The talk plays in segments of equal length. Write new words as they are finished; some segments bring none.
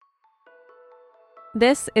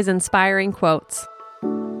This is Inspiring Quotes.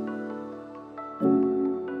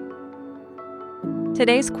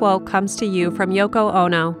 Today's quote comes to you from Yoko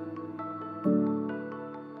Ono.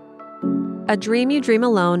 A dream you dream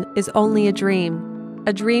alone is only a dream.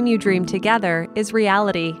 A dream you dream together is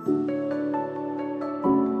reality.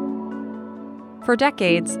 For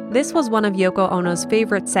decades, this was one of Yoko Ono's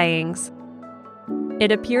favorite sayings.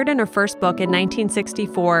 It appeared in her first book in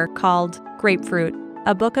 1964 called Grapefruit,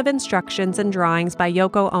 a book of instructions and drawings by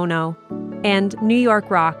Yoko Ono, and New York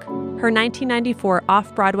Rock, her 1994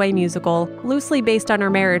 off-Broadway musical loosely based on her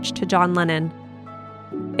marriage to John Lennon.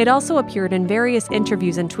 It also appeared in various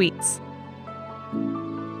interviews and tweets.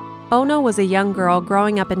 Ono was a young girl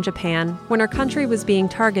growing up in Japan when her country was being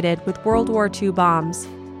targeted with World War II bombs.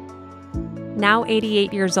 Now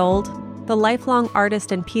 88 years old, the lifelong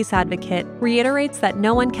artist and peace advocate reiterates that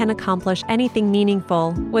no one can accomplish anything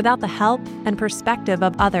meaningful without the help and perspective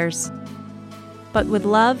of others. But with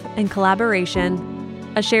love and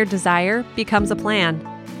collaboration, a shared desire becomes a plan.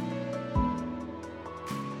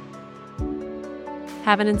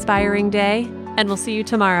 Have an inspiring day, and we'll see you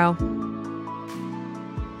tomorrow.